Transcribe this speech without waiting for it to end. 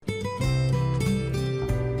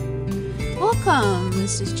Welcome,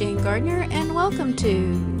 this is Jane Gardner, and welcome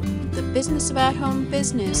to the Business of At Home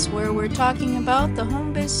Business, where we're talking about the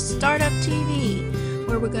Home Biz Startup TV,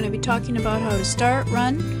 where we're going to be talking about how to start,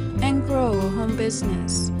 run, and grow a home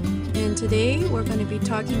business. And today we're going to be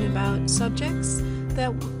talking about subjects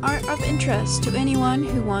that are of interest to anyone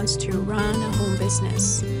who wants to run a home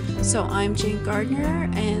business. So I'm Jane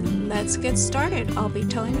Gardner, and let's get started. I'll be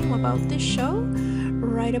telling you about this show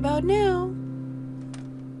right about now.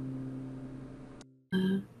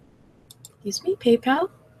 PayPal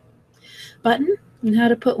button and how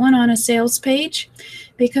to put one on a sales page,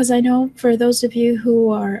 because I know for those of you who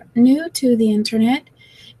are new to the internet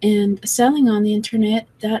and selling on the internet,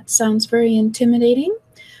 that sounds very intimidating.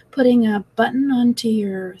 Putting a button onto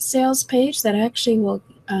your sales page that actually will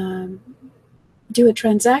do a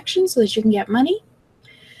transaction so that you can get money.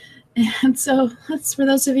 And so that's for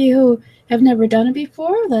those of you who have never done it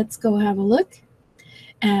before. Let's go have a look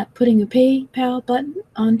at putting a PayPal button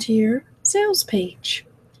onto your sales page.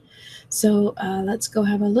 So let's go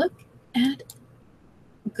have a look at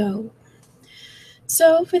go.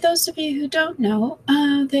 So for those of you who don't know,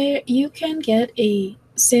 there you can get a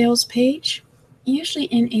sales page, usually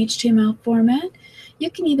in HTML format.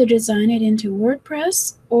 You can either design it into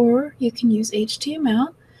WordPress or you can use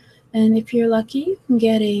HTML. And if you're lucky, you can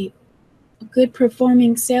get a good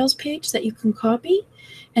performing sales page that you can copy.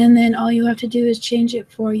 And then all you have to do is change it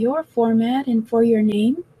for your format and for your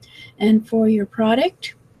name and for your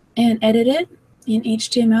product and edit it in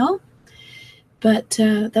HTML. But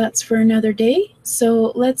that's for another day.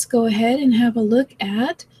 So let's go ahead and have a look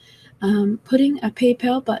at putting a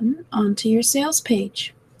PayPal button onto your sales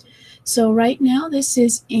page. So right now this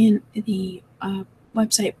is in the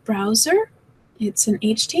website browser. It's an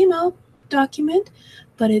HTML document,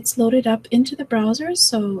 but it's loaded up into the browser,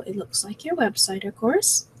 so it looks like your website, of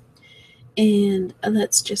course. And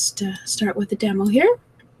let's just start with the demo here.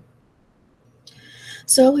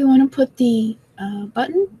 So we want to put the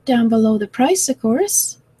button down below the price, of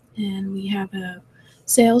course, and we have a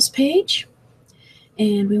sales page,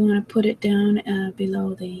 and we want to put it down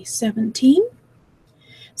below the 17.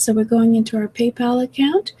 So we're going into our PayPal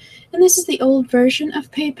account, and this is the old version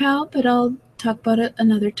of PayPal, but I'll talk about it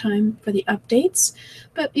another time for the updates.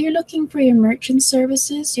 But you're looking for your merchant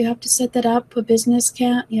services. You have to set that up, a business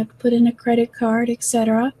account, you have to put in a credit card,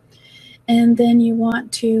 etc. And then you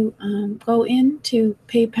want to go into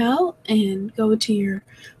PayPal and go to your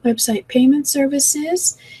website payment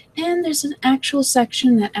services, and there's an actual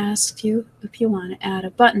section that asks you if you want to add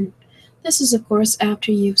a button. This is, of course,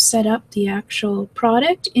 after you've set up the actual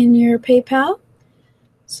product in your PayPal.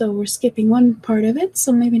 So we're skipping one part of it,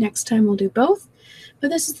 so maybe next time we'll do both.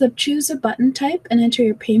 But this is the choose a button type and enter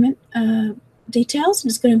your payment details.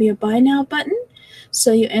 It's going to be a buy now button.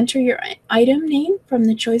 So you enter your item name from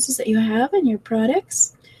the choices that you have in your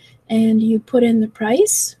products, and you put in the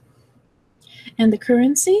price and the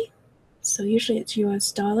currency. So usually it's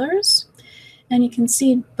US dollars. And you can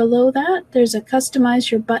see below that there's a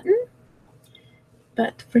customize your button.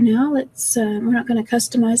 But for now, we're not going to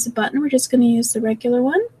customize the button. We're just going to use the regular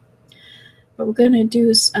one. What we're going to do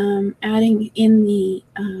is adding in the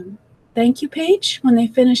thank you page when they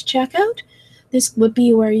finish checkout. This would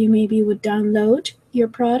be where you maybe would download your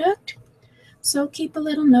product. So keep a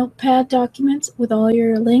little notepad document with all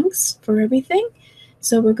your links for everything.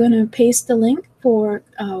 So we're going to paste the link for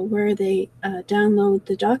where they download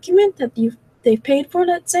the document that they've paid for,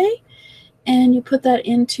 let's say. And you put that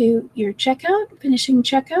into your checkout, finishing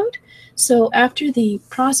checkout. So after the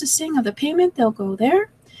processing of the payment, they'll go there.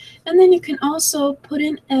 And then you can also put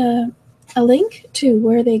in a link to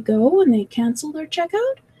where they go when they cancel their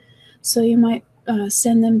checkout. So you might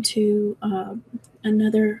send them to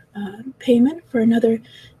another payment for another,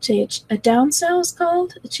 say a downsell is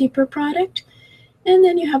called, a cheaper product. And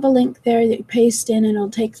then you have a link there that you paste in, and it'll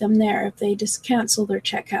take them there if they just cancel their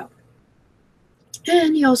checkout.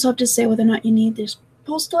 And you also have to say whether or not you need this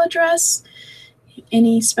postal address,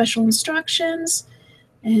 any special instructions,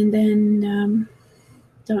 and then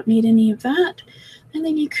don't need any of that. And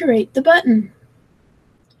then you create the button.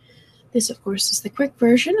 This, of course, is the quick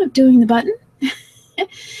version of doing the button.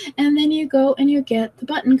 And then you go and you get the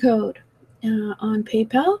button code on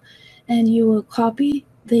PayPal, and you will copy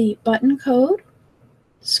the button code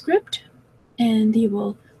script, and you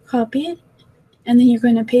will copy it, and then you're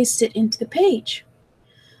going to paste it into the page.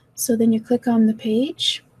 So then you click on the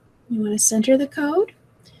page, you want to center the code,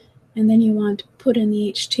 and then you want to put in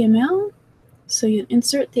the HTML. So you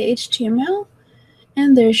insert the HTML,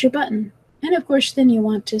 and there's your button. And of course, then you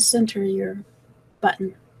want to center your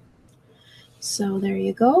button. So there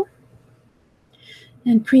you go.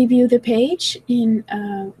 And preview the page in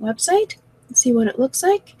a website. see what it looks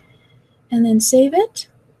like, and then save it,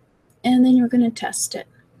 and then you're going to test it.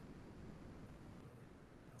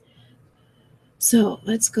 So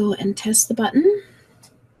let's go and test the button.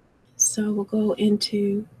 So we'll go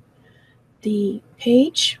into the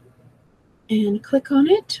page and click on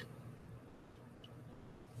it,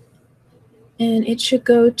 and it should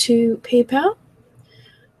go to PayPal,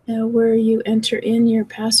 where you enter in your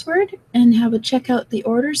password and have a check out the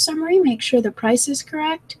order summary. Make sure the price is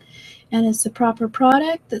correct and it's the proper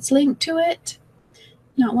product that's linked to it,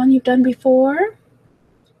 not one you've done before.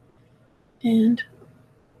 And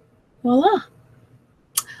voila,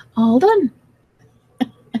 all done.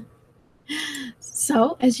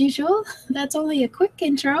 So as usual, that's only a quick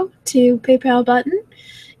intro to PayPal button,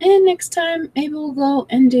 and next time maybe we'll go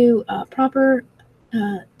and do a proper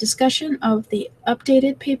discussion of the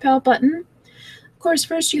updated PayPal button. Of course,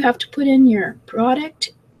 first you have to put in your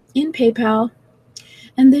product in PayPal,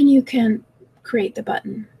 and then you can create the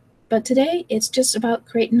button. But today it's just about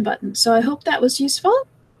creating the button. So I hope that was useful.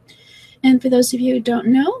 And for those of you who don't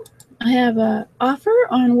know, I have an offer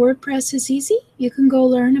on WordPress is Easy. You can go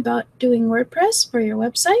learn about doing WordPress for your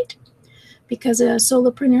website, because a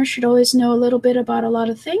solopreneur should always know a little bit about a lot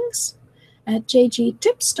of things, at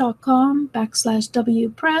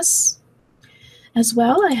jgtips.com/WPress. As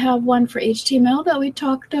well, I have one for HTML that we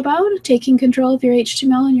talked about, taking control of your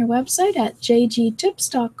HTML on your website, at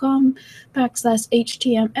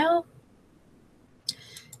jgtips.com/HTML.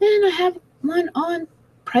 And I have one on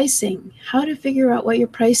pricing, how to figure out what your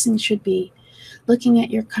pricing should be, looking at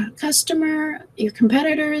your customer, your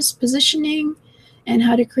competitors, positioning, and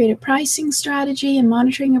how to create a pricing strategy, and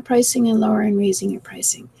monitoring your pricing and lower and raising your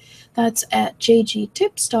pricing. That's at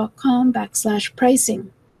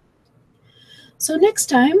jgtips.com/pricing. So next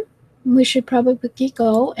time, we should probably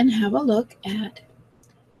go and have a look at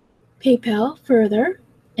PayPal further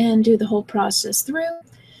and do the whole process through,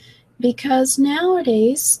 because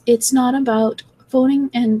nowadays it's not about phoning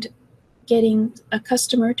and getting a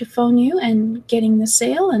customer to phone you and getting the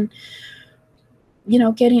sale, and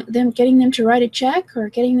getting them to write a check, or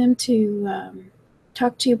getting them to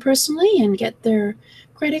talk to you personally and get their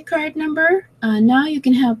credit card number. Now you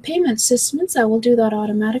can have payment systems that will do that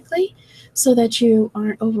automatically, so that you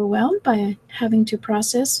aren't overwhelmed by having to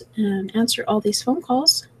process and answer all these phone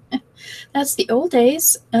calls. That's the old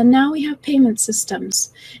days, and now we have payment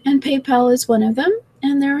systems, and PayPal is one of them,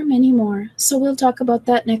 and there are many more. So we'll talk about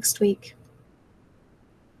that next week.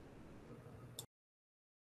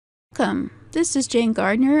 Welcome. This is Jane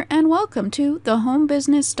Gardner, and welcome to the Home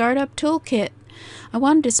Business Startup Toolkit. I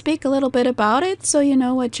wanted to speak a little bit about it so you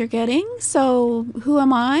know what you're getting. So who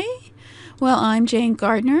am I? Well, I'm Jane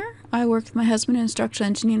Gardner. I work with my husband in an instructional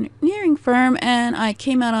engineering firm, and I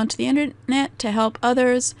came out onto the internet to help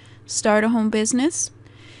others start a home business.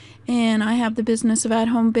 And I have the Business of At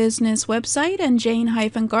Home Business website and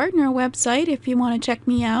Jane-Gardner website if you want to check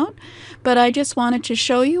me out. But I just wanted to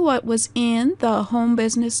show you what was in the Home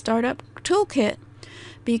Business Startup Toolkit,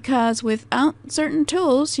 because without certain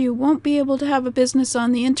tools, you won't be able to have a business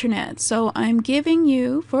on the internet. So I'm giving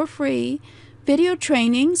you for free video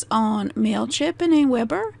trainings on MailChimp and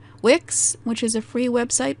Aweber, Wix, which is a free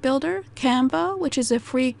website builder, Canva, which is a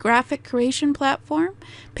free graphic creation platform,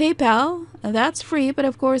 PayPal, that's free, but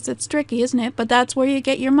of course it's tricky, isn't it? But that's where you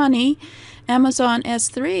get your money. Amazon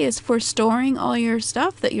S3 is for storing all your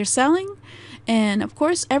stuff that you're selling. And of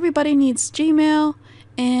course, everybody needs Gmail.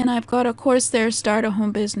 And I've got a course there, Start a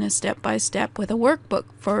Home Business Step by Step, with a workbook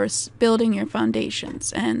for building your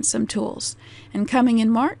foundations and some tools. And coming in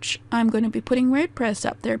March, I'm going to be putting WordPress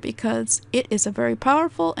up there, because it is a very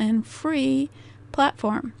powerful and free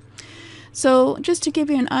platform. So just to give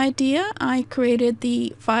you an idea, I created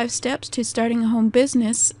the 5 steps to starting a home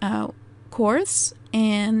business course,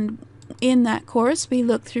 and in that course, we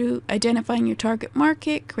look through identifying your target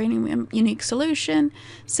market, creating a unique solution,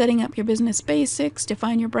 setting up your business basics,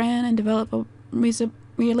 define your brand, and develop a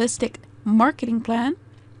realistic marketing plan.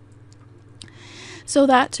 So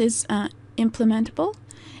that is implementable.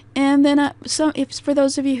 And then for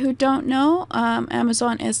those of you who don't know,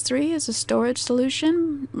 Amazon S3 is a storage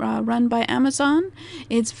solution run by Amazon.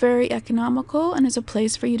 It's very economical and is a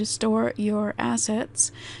place for you to store your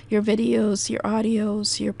assets, your videos, your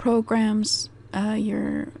audios, your programs,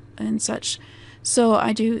 and such. So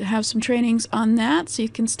I do have some trainings on that, so you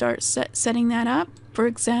can start setting that up. For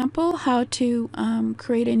example, how to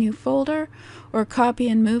create a new folder, or copy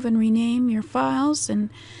and move and rename your files. And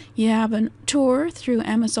you have a tour through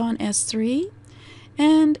Amazon S3.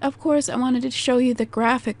 And of course, I wanted to show you the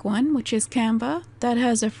graphic one, which is Canva. That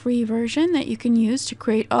has a free version that you can use to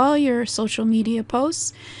create all your social media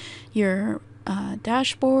posts, your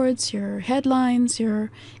dashboards, your headlines,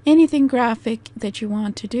 your anything graphic that you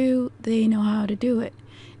want to do, they know how to do it.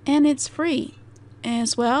 And it's free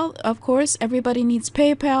as well. Of course, everybody needs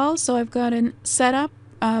PayPal, so I've got a setup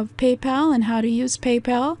of PayPal and how to use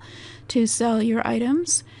PayPal to sell your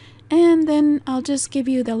items. And then I'll just give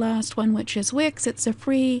you the last one, which is Wix. It's a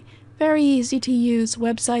free, very easy to use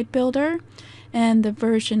website builder. And the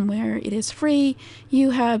version where it is free,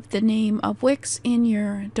 you have the name of Wix in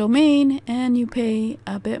your domain and you pay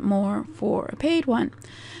a bit more for a paid one.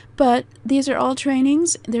 But these are all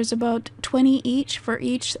trainings. There's about 20 each for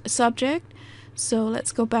each subject. So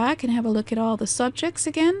let's go back and have a look at all the subjects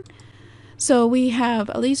again. So we have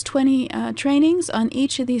at least 20 trainings on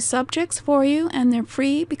each of these subjects for you, and they're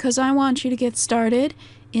free because I want you to get started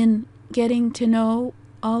in getting to know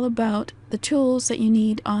all about the tools that you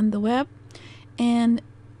need on the web, and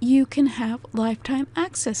you can have lifetime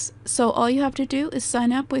access. So all you have to do is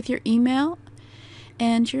sign up with your email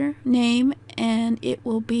and your name, and it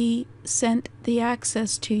will be sent the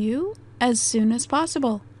access to you as soon as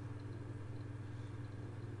possible.